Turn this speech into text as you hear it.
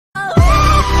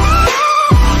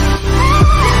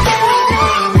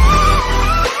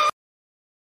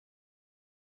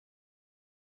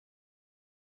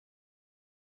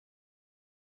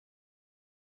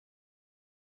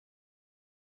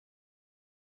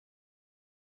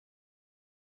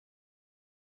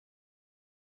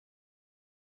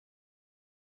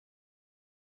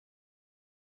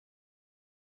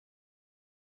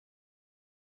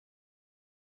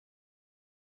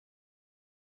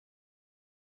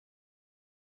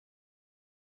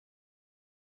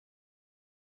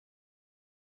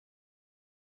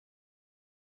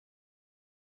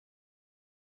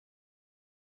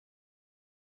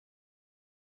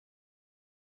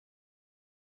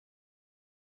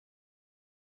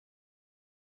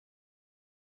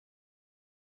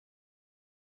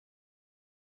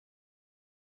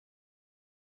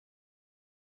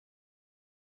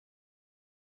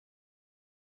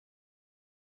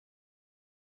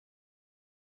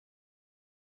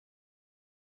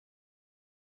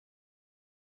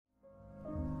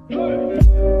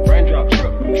Raindrop,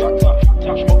 drop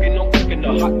top smoking, no cooking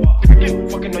the hot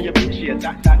pot. Fucking on your bitch, yeah,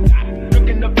 that.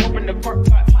 Looking up, open the park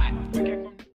pot.